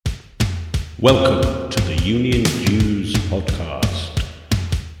Welcome to the Union Jews podcast.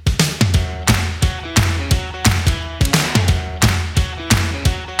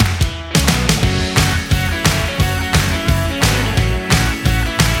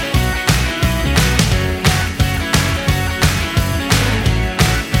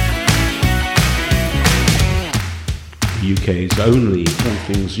 The UK's only all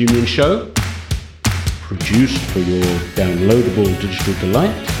things union show, produced for your downloadable digital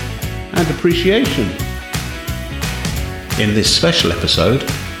delight and appreciation. In this special episode,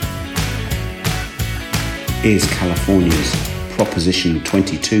 is California's Proposition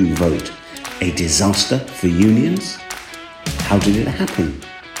 22 vote a disaster for unions? How did it happen?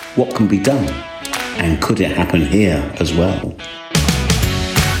 What can be done? And could it happen here as well?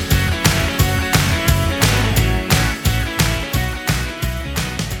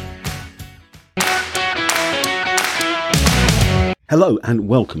 hello and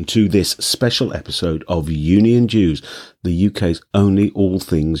welcome to this special episode of Union Jews, the UK's only all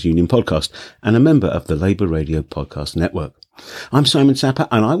things union podcast and a member of the Labour Radio Podcast Network. I'm Simon Sapper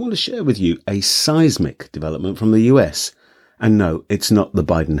and I want to share with you a seismic development from the US. And no, it's not the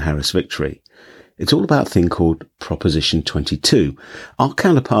Biden-Harris victory. It's all about a thing called Proposition 22. Our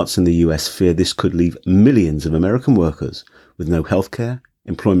counterparts in the US fear this could leave millions of American workers with no healthcare,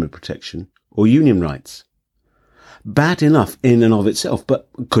 employment protection or union rights. Bad enough in and of itself, but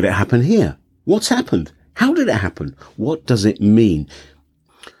could it happen here? What's happened? How did it happen? What does it mean?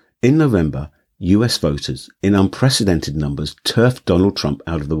 In November, US voters, in unprecedented numbers, turfed Donald Trump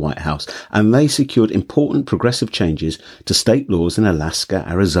out of the White House, and they secured important progressive changes to state laws in Alaska,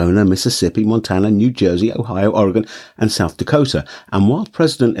 Arizona, Mississippi, Montana, New Jersey, Ohio, Oregon, and South Dakota. And while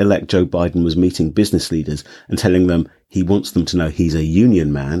President-elect Joe Biden was meeting business leaders and telling them he wants them to know he's a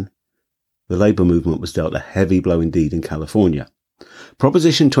union man, the Labour movement was dealt a heavy blow indeed in California.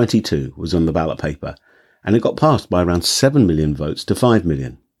 Proposition 22 was on the ballot paper, and it got passed by around 7 million votes to 5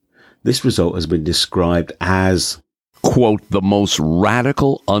 million. This result has been described as, quote, the most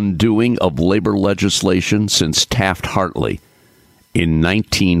radical undoing of labor legislation since Taft-Hartley in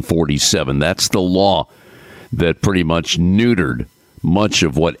 1947. That's the law that pretty much neutered much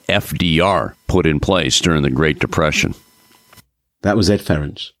of what FDR put in place during the Great Depression. That was Ed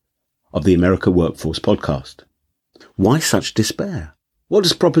Ferenc of the America Workforce podcast. Why such despair? What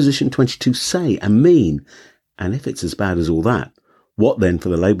does Proposition 22 say and mean? And if it's as bad as all that, what then for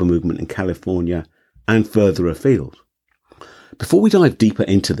the labour movement in California and further afield? Before we dive deeper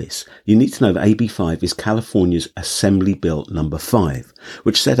into this, you need to know that AB5 is California's Assembly Bill number 5,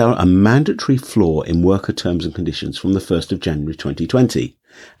 which set out a mandatory floor in worker terms and conditions from the 1st of January 2020.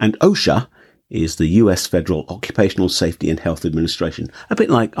 And OSHA is the US Federal Occupational Safety and Health Administration, a bit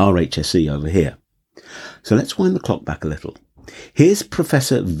like RHSE over here. So let's wind the clock back a little. Here's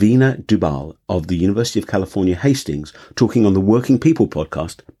Professor Veena Dubal of the University of California, Hastings, talking on the Working People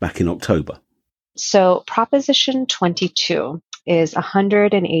podcast back in October. So Proposition 22 is a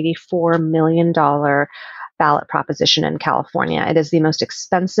 $184 million ballot proposition in California. It is the most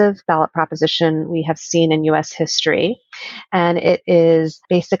expensive ballot proposition we have seen in U.S. history. And it is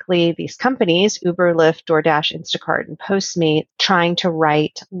basically these companies, Uber, Lyft, DoorDash, Instacart, and Postmates, trying to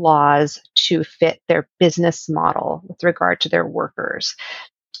write laws to fit their business model with regard to their workers.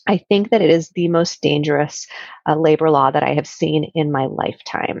 I think that it is the most dangerous labor law that I have seen in my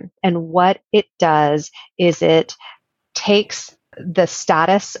lifetime. And what it does is it takes the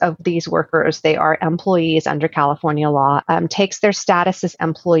status of these workers, they are employees under California law, takes their status as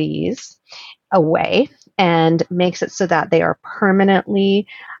employees away and makes it so that they are permanently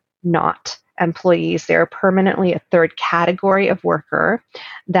not employees. They're permanently a third category of worker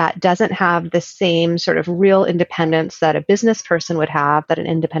that doesn't have the same sort of real independence that a business person would have, that an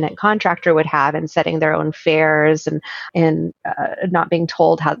independent contractor would have in setting their own fares and not being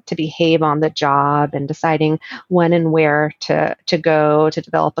told how to behave on the job and deciding when and where to go to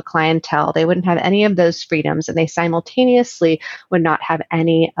develop a clientele. They wouldn't have any of those freedoms, and they simultaneously would not have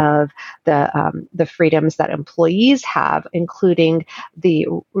any of the freedoms that employees have, including the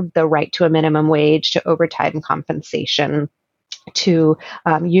right to a minimum wage, to overtime compensation, to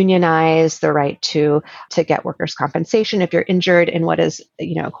unionize, the right to get workers' compensation if you're injured in what is,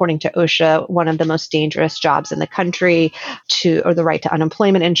 according to OSHA, one of the most dangerous jobs in the country, or the right to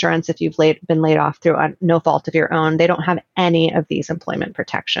unemployment insurance if you've been laid off through no fault of your own. They don't have any of these employment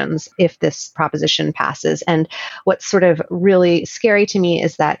protections if this proposition passes. And what's sort of really scary to me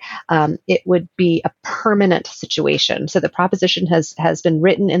is that it would be a permanent situation. So the proposition has been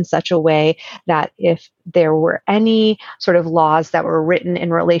written in such a way that if there were any sort of laws that were written in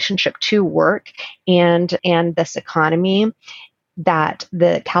relationship to work and this economy, that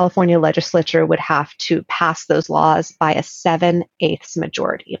the California legislature would have to pass those laws by a 7/8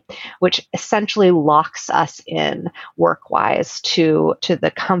 majority, which essentially locks us in work-wise to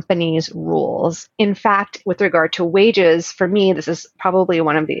the company's rules. In fact, with regard to wages, for me, this is probably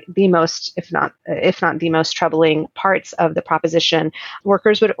one of the most, if not the most troubling parts of the proposition.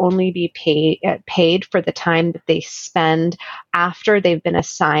 Workers would only be paid for the time that they spend after they've been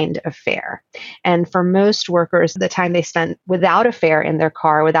assigned a fare. And for most workers, the time they spend without a fare in their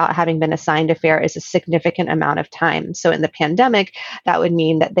car, without having been assigned a fare, is a significant amount of time. So in the pandemic, that would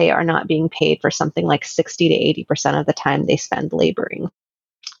mean that they are not being paid for something like 60 to 80% of the time they spend laboring.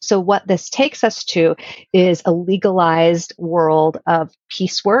 So what this takes us to is a legalized world of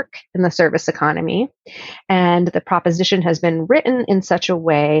piecework in the service economy. And the proposition has been written in such a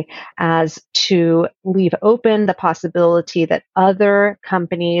way as to leave open the possibility that other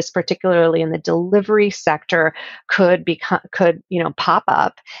companies, particularly in the delivery sector, could pop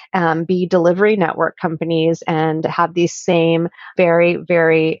up, be delivery network companies, and have these same very,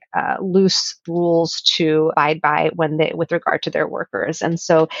 very loose rules to abide by with regard to their workers. And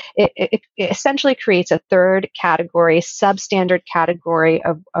so it essentially creates a third category, substandard category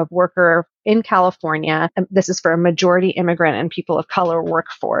of worker in California. This is for a majority immigrant and people of color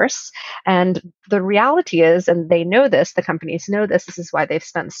workforce. And the reality is, and they know this, the companies know this is why they've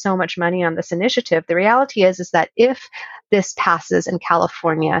spent so much money on this initiative. The reality is that if this passes in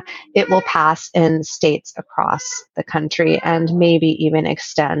California, it will pass in states across the country and maybe even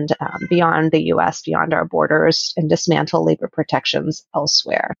extend beyond the U.S., beyond our borders, and dismantle labor protections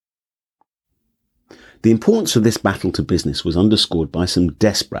elsewhere. The importance of this battle to business was underscored by some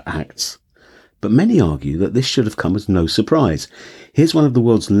desperate acts. But many argue that this should have come as no surprise. Here's one of the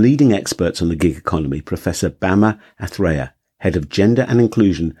world's leading experts on the gig economy, Professor Bama Athreya, head of gender and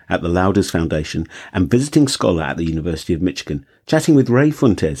inclusion at the Louders Foundation and visiting scholar at the University of Michigan, chatting with Ray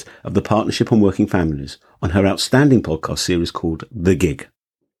Fuentes of the Partnership on Working Families on her outstanding podcast series called The Gig.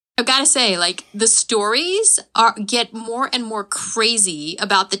 I've got to say, the stories get more and more crazy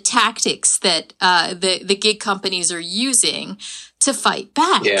about the tactics that the gig companies are using to fight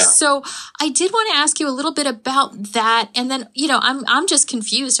back. Yeah. So I did want to ask you a little bit about that. And then, I'm just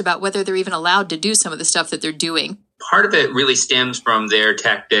confused about whether they're even allowed to do some of the stuff that they're doing. Part of it really stems from their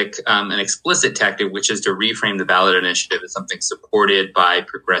tactic, an explicit tactic, which is to reframe the ballot initiative as something supported by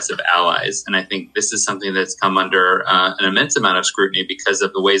progressive allies. And I think this is something that's come under an immense amount of scrutiny because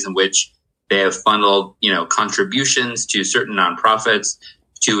of the ways in which they have funneled, contributions to certain nonprofits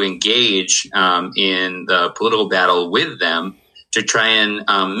to engage in the political battle with them, to try and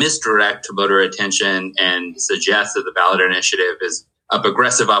misdirect voter attention and suggest that the ballot initiative is a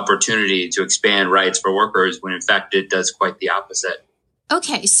progressive opportunity to expand rights for workers when in fact it does quite the opposite.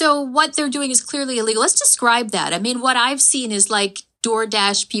 Okay, so what they're doing is clearly illegal. Let's describe that. I mean, what I've seen is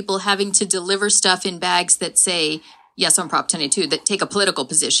DoorDash people having to deliver stuff in bags that say yes on Prop 22, that take a political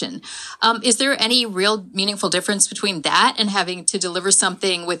position. Is there any real meaningful difference between that and having to deliver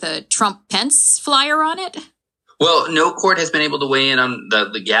something with a Trump-Pence flyer on it? Well, no court has been able to weigh in on the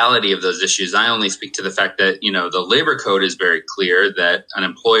legality of those issues. I only speak to the fact that, the labor code is very clear that an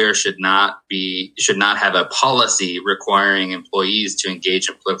employer should not have a policy requiring employees to engage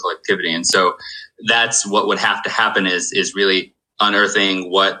in political activity. And so that's what would have to happen is really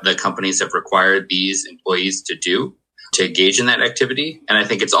unearthing what the companies have required these employees to do to engage in that activity. And I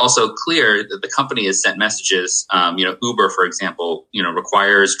think it's also clear that the company has sent messages. Uber, for example,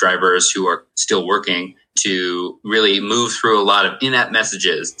 requires drivers who are still working to really move through a lot of in-app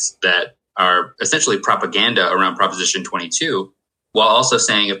messages that are essentially propaganda around Proposition 22, while also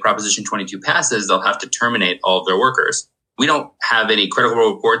saying if Proposition 22 passes, they'll have to terminate all of their workers. We don't have any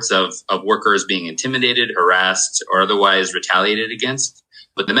credible reports of workers being intimidated, harassed, or otherwise retaliated against.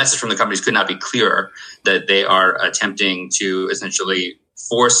 But the message from the companies could not be clearer that they are attempting to essentially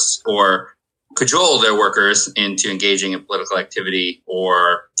force or cajole their workers into engaging in political activity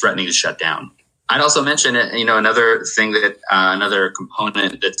or threatening to shut down. I'd also mention, another thing that another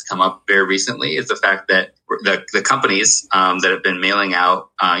component that's come up very recently is the fact that the companies that have been mailing out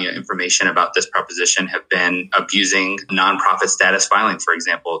information about this proposition have been abusing nonprofit status filing, for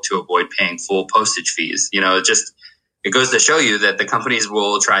example, to avoid paying full postage fees. It goes to show you that the companies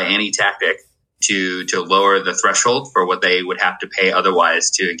will try any tactic to lower the threshold for what they would have to pay otherwise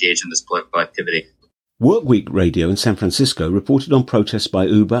to engage in this political activity. Workweek Radio in San Francisco reported on protests by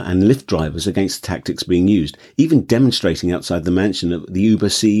Uber and Lyft drivers against the tactics being used, even demonstrating outside the mansion of the Uber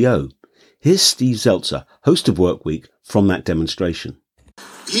CEO. Here's Steve Zeltzer, host of Workweek, from that demonstration.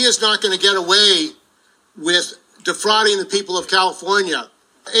 He is not going to get away with defrauding the people of California.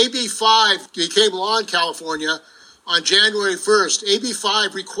 AB 5 became law in California on January 1st, AB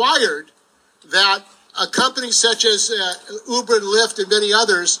 5 required that a company such as Uber and Lyft and many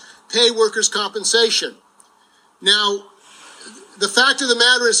others pay workers' compensation. Now, the fact of the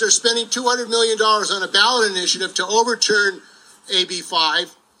matter is they're spending $200 million on a ballot initiative to overturn AB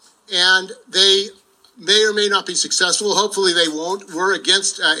 5, and they may or may not be successful. Hopefully they won't. We're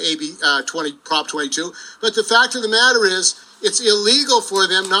against Prop 22. But the fact of the matter is it's illegal for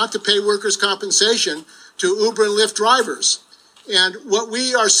them not to pay workers' compensation to Uber and Lyft drivers. And what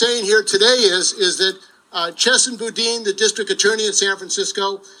we are saying here today is that Chesson Boudin, the district attorney in San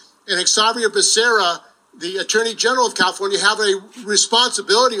Francisco, and Xavier Becerra, the Attorney General of California, have a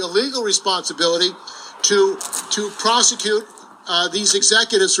legal responsibility to prosecute these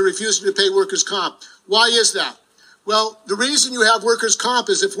executives who are refusing to pay workers' comp. Why is that? Well, the reason you have workers' comp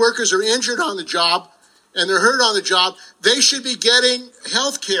is if workers are injured on the job and they're hurt on the job, they should be getting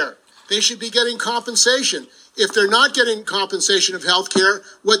health care. They should be getting compensation. If they're not getting compensation of health care,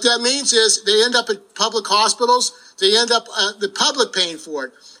 what that means is they end up at public hospitals. They end up the public paying for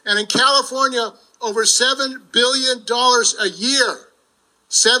it. And in California, over $7 billion a year,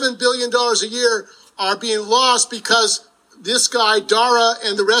 $7 billion a year are being lost because this guy, Dara,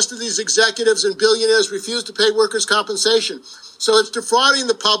 and the rest of these executives and billionaires refuse to pay workers' compensation. So it's defrauding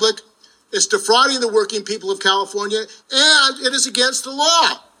the public, it's defrauding the working people of California, and it is against the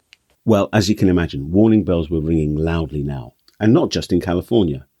law. Well, as you can imagine, warning bells were ringing loudly now, and not just in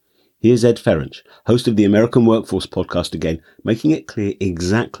California. Here's Ed Ferenc, host of the American Workforce podcast again, making it clear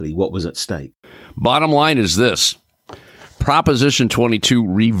exactly what was at stake. Bottom line is this. Proposition 22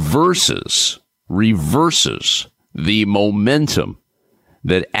 reverses the momentum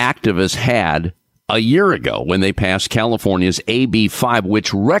that activists had a year ago when they passed California's AB 5,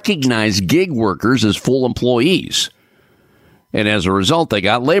 which recognized gig workers as full employees. And as a result, they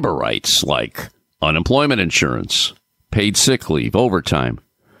got labor rights like unemployment insurance, paid sick leave, overtime,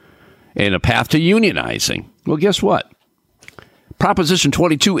 and a path to unionizing. Well, guess what? Proposition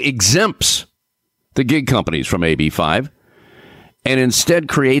 22 exempts the gig companies from AB 5 and instead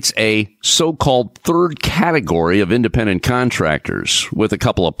creates a so-called third category of independent contractors with a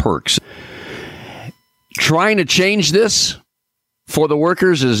couple of perks. Trying to change this for the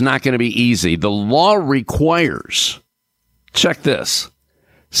workers is not going to be easy. The law requires, check this,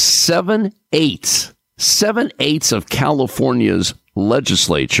 7/8 of California's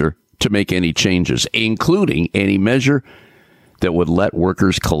legislature to make any changes, including any measure that would let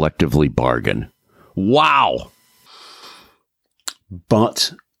workers collectively bargain. Wow.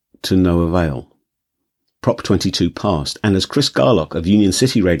 But to no avail. Prop 22 passed, and as Chris Garlock of Union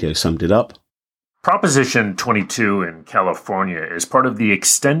City Radio summed it up, Proposition 22 in California is part of the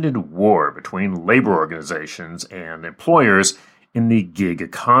extended war between labor organizations and employers in the gig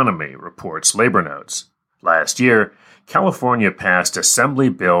economy, reports Labor Notes. Last year, California passed Assembly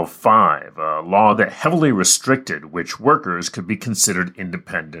Bill 5, a law that heavily restricted which workers could be considered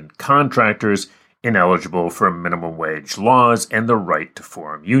independent contractors, ineligible for minimum wage laws, and the right to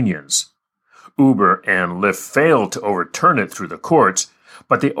form unions. Uber and Lyft failed to overturn it through the courts,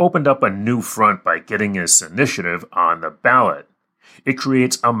 but they opened up a new front by getting this initiative on the ballot. It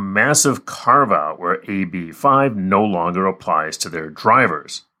creates a massive carve-out where AB 5 no longer applies to their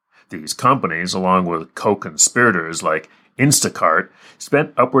drivers. These companies, along with co-conspirators like Instacart,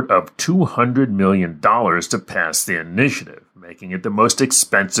 spent upward of $200 million to pass the initiative, making it the most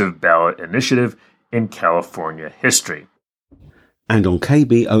expensive ballot initiative in California history. And on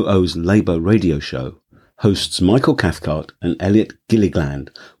KBOO's Labour radio show, hosts Michael Cathcart and Elliot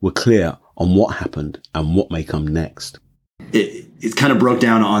Gilliland were clear on what happened and what may come next. It kind of broke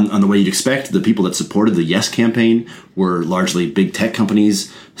down on the way you'd expect. The people that supported the Yes campaign were largely big tech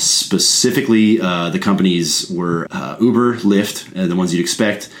companies. Specifically, the companies were Uber, Lyft, the ones you'd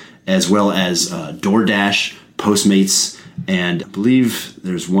expect, as well as DoorDash, Postmates, and I believe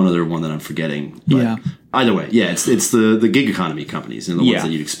there's one other one that I'm forgetting. But yeah. Either way, yeah, it's the gig economy companies and the ones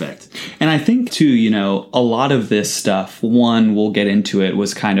that you'd expect. And I think, too, a lot of this stuff, one, we'll get into it,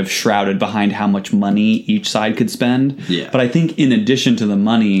 was kind of shrouded behind how much money each side could spend. Yeah. But I think in addition to the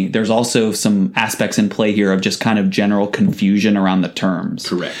money, there's also some aspects in play here of just kind of general confusion around the terms.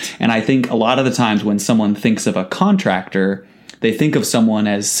 Correct. And I think a lot of the times when someone thinks of a contractor, they think of someone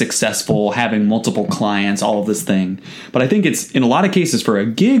as successful, having multiple clients, all of this thing. But I think it's, in a lot of cases, for a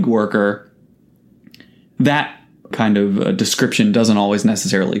gig worker, that kind of description doesn't always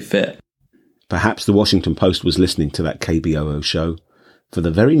necessarily fit. Perhaps the Washington Post was listening to that KBOO show. For the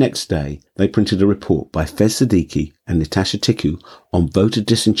very next day, they printed a report by Fez Siddiqui and Natasha Tiku on voter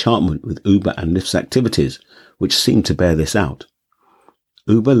disenchantment with Uber and Lyft's activities, which seemed to bear this out.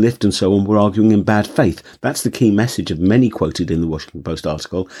 Uber, Lyft and so on were arguing in bad faith. That's the key message of many quoted in the Washington Post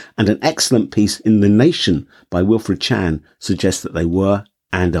article, and an excellent piece in The Nation by Wilfred Chan suggests that they were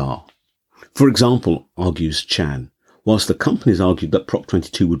and are. For example, argues Chan, whilst the companies argued that Prop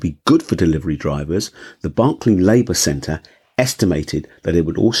 22 would be good for delivery drivers, the Barclay Labour Centre estimated that it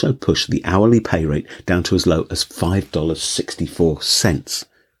would also push the hourly pay rate down to as low as $5.64.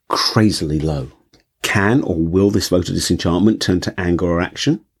 Crazily low. Can or will this voter disenchantment turn to anger or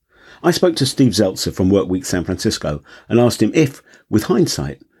action? I spoke to Steve Zeltzer from Workweek San Francisco and asked him if, with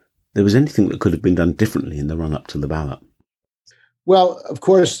hindsight, there was anything that could have been done differently in the run-up to the ballot. Well, of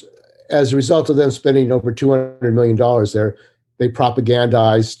course, as a result of them spending over $200 million there, they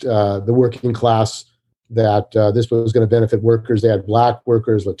propagandized the working class that this was going to benefit workers. They had black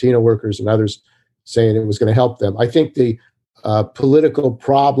workers, Latino workers, and others saying it was going to help them. I think the political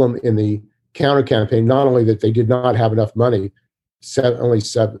problem in the counter campaign, not only that they did not have enough money, only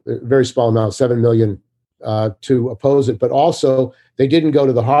very small amount, $7 million to oppose it, but also they didn't go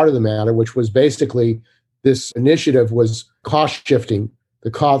to the heart of the matter, which was basically this initiative was cost shifting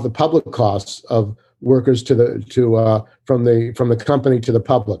the public costs of workers from the company to the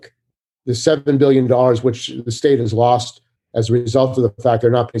public. The $7 billion, which the state has lost as a result of the fact they're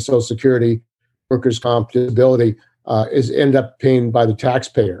not paying Social Security, workers' comp, disability, is end up paying by the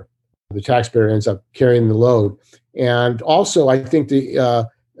taxpayer. The taxpayer ends up carrying the load. And also, I think the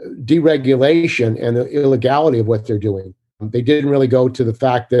deregulation and the illegality of what they're doing. They didn't really go to the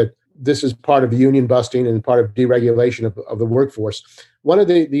fact that this is part of union busting and part of deregulation of the workforce. One of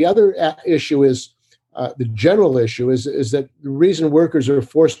the other issue is, the general issue is that the reason workers are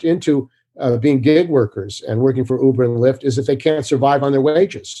forced into being gig workers and working for Uber and Lyft is that they can't survive on their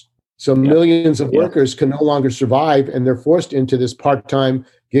wages. So millions of workers can no longer survive, and they're forced into this part-time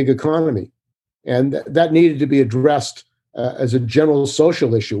gig economy. And that needed to be addressed as a general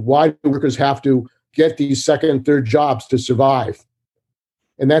social issue. Why do workers have to get these second, third jobs to survive?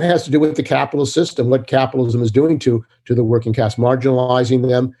 And that has to do with the capitalist system, what capitalism is doing to the working class, marginalizing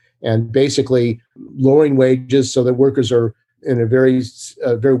them and basically lowering wages so that workers are in a very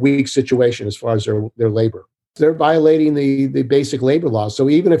weak situation as far as their labor. They're violating the basic labor laws. So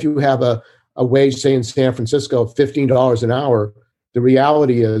even if you have a wage, say in San Francisco, of $15 an hour, the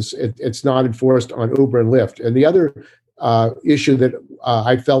reality is it's not enforced on Uber and Lyft. And the other issue that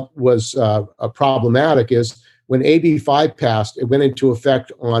I felt was problematic is when AB 5 passed, it went into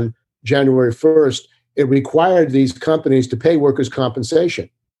effect on January 1st, it required these companies to pay workers' compensation.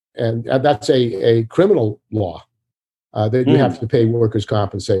 And that's a criminal law that you have to pay workers'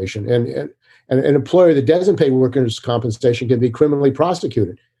 compensation. And an employer that doesn't pay workers' compensation can be criminally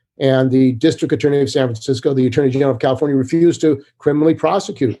prosecuted. And the District Attorney of San Francisco, the Attorney General of California, refused to criminally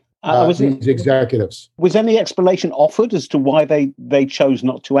prosecute these executives. Was any explanation offered as to why they chose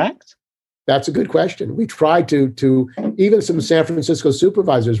not to act? That's a good question. We tried to even some San Francisco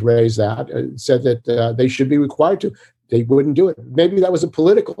supervisors raised that, said that they should be required to. They wouldn't do it. Maybe that was a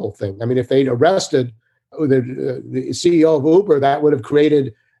political thing. I mean, if they'd arrested the CEO of Uber, that would have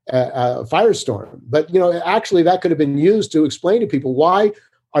created a firestorm. But, actually that could have been used to explain to people why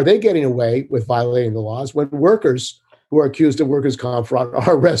are they getting away with violating the laws when workers who are accused of workers' comp fraud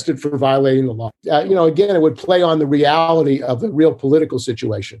are arrested for violating the law. Again, it would play on the reality of the real political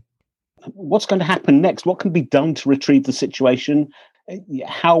situation. What's going to happen next? What can be done to retrieve the situation?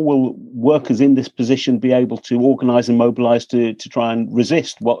 How will workers in this position be able to organize and mobilize to try and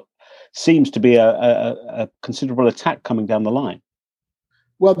resist what seems to be a considerable attack coming down the line?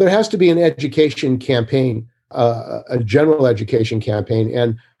 Well, there has to be an education campaign, a general education campaign.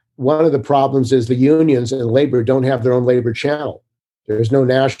 And one of the problems is the unions and labor don't have their own labor channel. There's no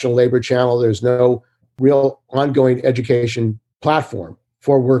national labor channel. There's no real ongoing education platform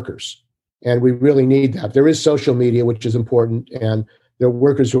for workers. And we really need that. There is social media, which is important, and there are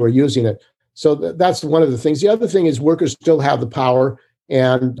workers who are using it. So that's one of the things. The other thing is workers still have the power,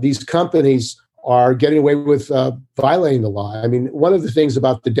 and these companies are getting away with violating the law. I mean, one of the things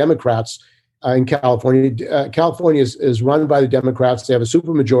about the Democrats in California, California is run by the Democrats. They have a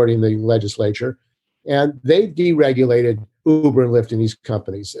supermajority in the legislature, and they deregulated Uber and Lyft in these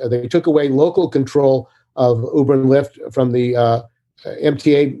companies. They took away local control of Uber and Lyft from the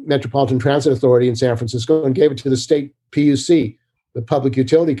MTA, Metropolitan Transit Authority in San Francisco, and gave it to the state PUC, the Public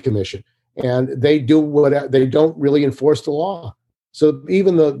Utility Commission. And they they don't really enforce the law. So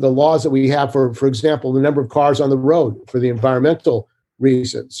even the laws that we have for example, the number of cars on the road for the environmental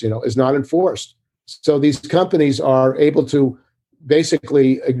reasons, is not enforced. So these companies are able to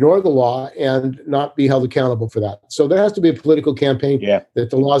basically ignore the law and not be held accountable for that. So there has to be a political campaign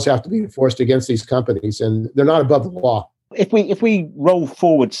that the laws have to be enforced against these companies, and they're not above the law. If we roll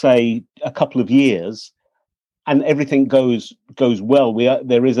forward, say, a couple of years, and everything goes well,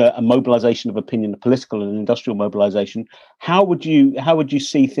 there is a mobilization of opinion, a political and industrial mobilization. How would you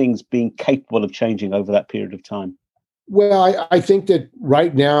see things being capable of changing over that period of time? Well, I think that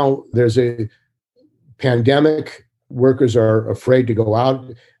right now there's a pandemic. Workers are afraid to go out.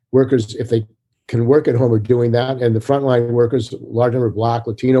 Workers, if they can work at home, are doing that. And the frontline workers, large number of Black,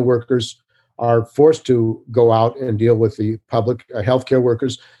 Latino workers, are forced to go out and deal with the public healthcare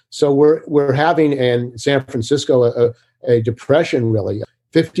workers. So we're having in San Francisco a depression, really.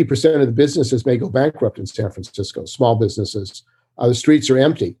 50% of the businesses may go bankrupt in San Francisco, small businesses. The streets are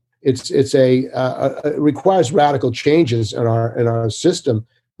empty. It requires radical changes in our system,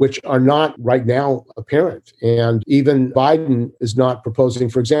 which are not right now apparent. And even Biden is not proposing,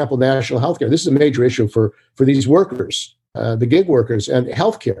 for example, national health care. This is a major issue for these workers, the gig workers, and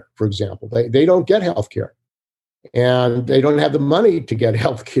healthcare, for example. They don't get healthcare, and they don't have the money to get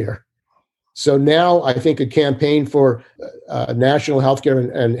healthcare. So now I think a campaign for national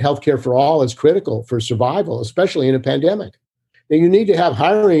healthcare and healthcare for all is critical for survival, especially in a pandemic. Now, you need to have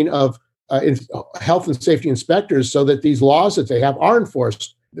hiring of health and safety inspectors so that these laws that they have are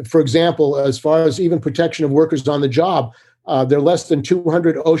enforced. For example, as far as even protection of workers on the job, there are less than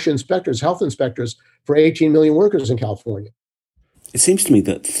 200 OSHA inspectors, health inspectors, for 18 million workers in California. It seems to me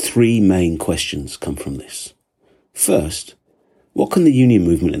that three main questions come from this. First, what can the union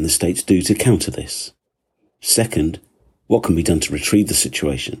movement in the States do to counter this? Second, what can be done to retrieve the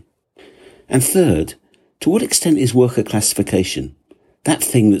situation? And third, to what extent is worker classification, that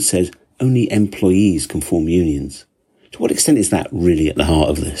thing that says only employees can form unions, to what extent is that really at the heart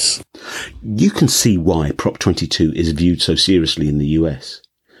of this? You can see why Prop 22 is viewed so seriously in the US.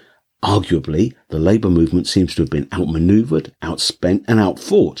 Arguably, the labour movement seems to have been outmanoeuvred, outspent and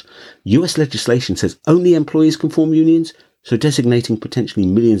outfought. US legislation says only employees can form unions, so designating potentially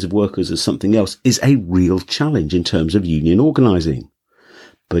millions of workers as something else is a real challenge in terms of union organising.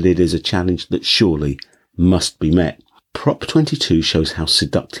 But it is a challenge that surely must be met. Prop 22 shows how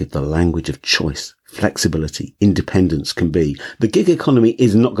seductive the language of choice, flexibility, independence can be. The gig economy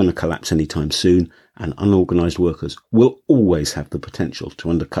is not going to collapse anytime soon, and unorganised workers will always have the potential to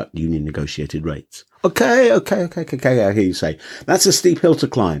undercut union negotiated rates. Okay, I hear you say. That's a steep hill to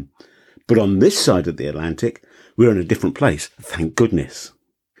climb. But on this side of the Atlantic, we're in a different place, thank goodness.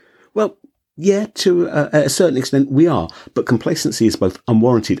 Well, yeah, to a certain extent we are, but complacency is both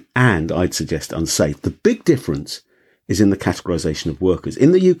unwarranted and, I'd suggest, unsafe. The big difference is in the categorisation of workers.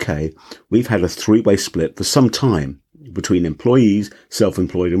 In the UK, we've had a three-way split for some time between employees,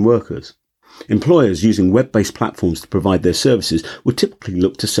 self-employed and workers. Employers using web-based platforms to provide their services would typically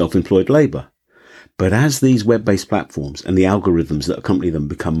look to self-employed labour. But as these web-based platforms and the algorithms that accompany them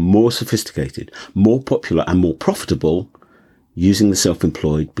become more sophisticated, more popular and more profitable, using the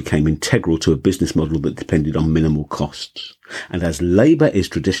self-employed became integral to a business model that depended on minimal costs. And as labour is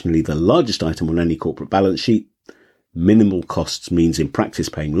traditionally the largest item on any corporate balance sheet, minimal costs means in practice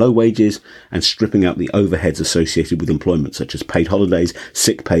paying low wages and stripping out the overheads associated with employment, such as paid holidays,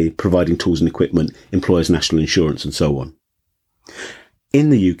 sick pay, providing tools and equipment, employers' national insurance and so on. In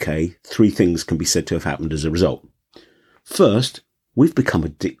the UK, three things can be said to have happened as a result. First, we've become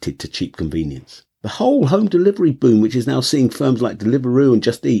addicted to cheap convenience. The whole home delivery boom, which is now seeing firms like Deliveroo and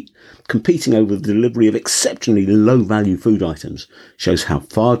Just Eat competing over the delivery of exceptionally low-value food items, shows how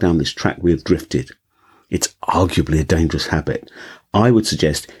far down this track we have drifted. It's arguably a dangerous habit. I would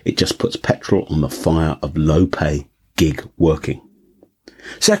suggest it just puts petrol on the fire of low-pay gig working.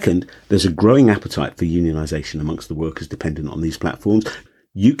 Second, there's a growing appetite for unionisation amongst the workers dependent on these platforms.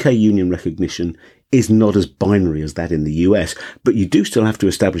 UK union recognition is not as binary as that in the US, but you do still have to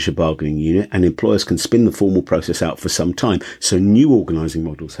establish a bargaining unit, and employers can spin the formal process out for some time, so new organising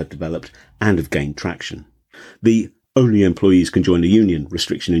models have developed and have gained traction. The only employees can join a union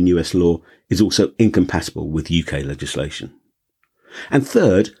restriction in US law is also incompatible with UK legislation. And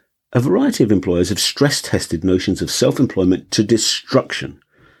third, a variety of employers have stress-tested notions of self-employment to destruction,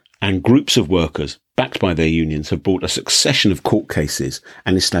 and groups of workers, backed by their unions, have brought a succession of court cases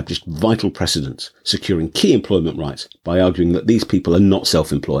and established vital precedents, securing key employment rights by arguing that these people are not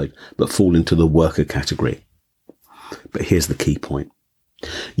self-employed, but fall into the worker category. But here's the key point.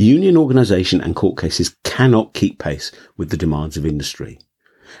 Union organisation and court cases cannot keep pace with the demands of industry.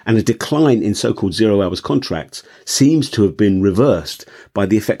 And a decline in so-called zero-hours contracts seems to have been reversed by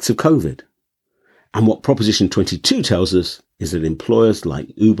the effects of COVID. And what Proposition 22 tells us is that employers like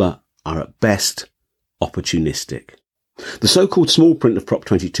Uber are at best opportunistic. The so-called small print of Prop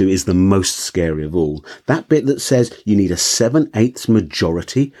 22 is the most scary of all. That bit that says you need a 7/8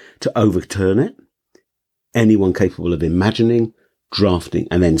 majority to overturn it. anyone capable of imagining, drafting,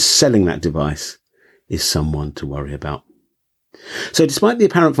 and then selling that device is someone to worry about. So despite the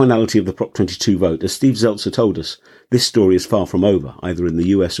apparent finality of the Prop 22 vote, as Steve Zeltzer told us, this story is far from over, either in the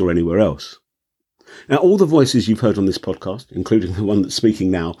US or anywhere else. Now, all the voices you've heard on this podcast, including the one that's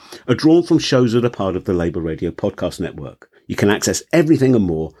speaking now, are drawn from shows that are part of the Labour Radio Podcast Network. You can access everything and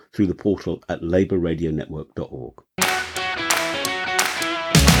more through the portal at labourradionetwork.org.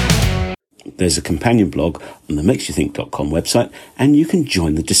 There's a companion blog on the MakesYouThink.com website, and you can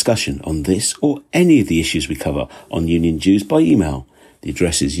join the discussion on this or any of the issues we cover on Union Jews by email. The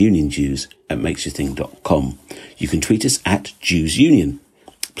address is unionjews@makesyourthink.com. You can tweet us at JewsUnion.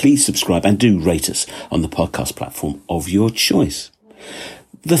 Please subscribe and do rate us on the podcast platform of your choice.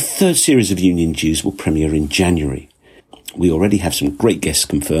 The third series of Union Jews will premiere in January. We already have some great guests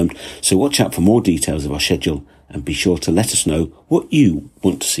confirmed, so watch out for more details of our schedule and be sure to let us know what you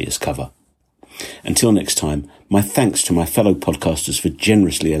want to see us cover. Until next time, my thanks to my fellow podcasters for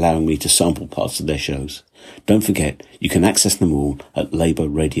generously allowing me to sample parts of their shows. Don't forget, you can access them all at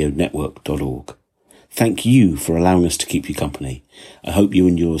labourradionetwork.org. Thank you for allowing us to keep you company. I hope you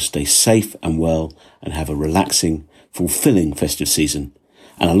and yours stay safe and well and have a relaxing, fulfilling festive season.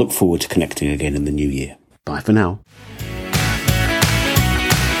 And I look forward to connecting again in the new year. Bye for now.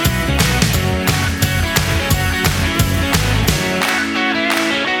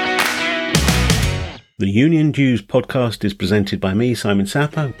 The Union Jews podcast is presented by me, Simon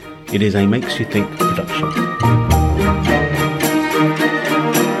Sapper. It is a Makes You Think production.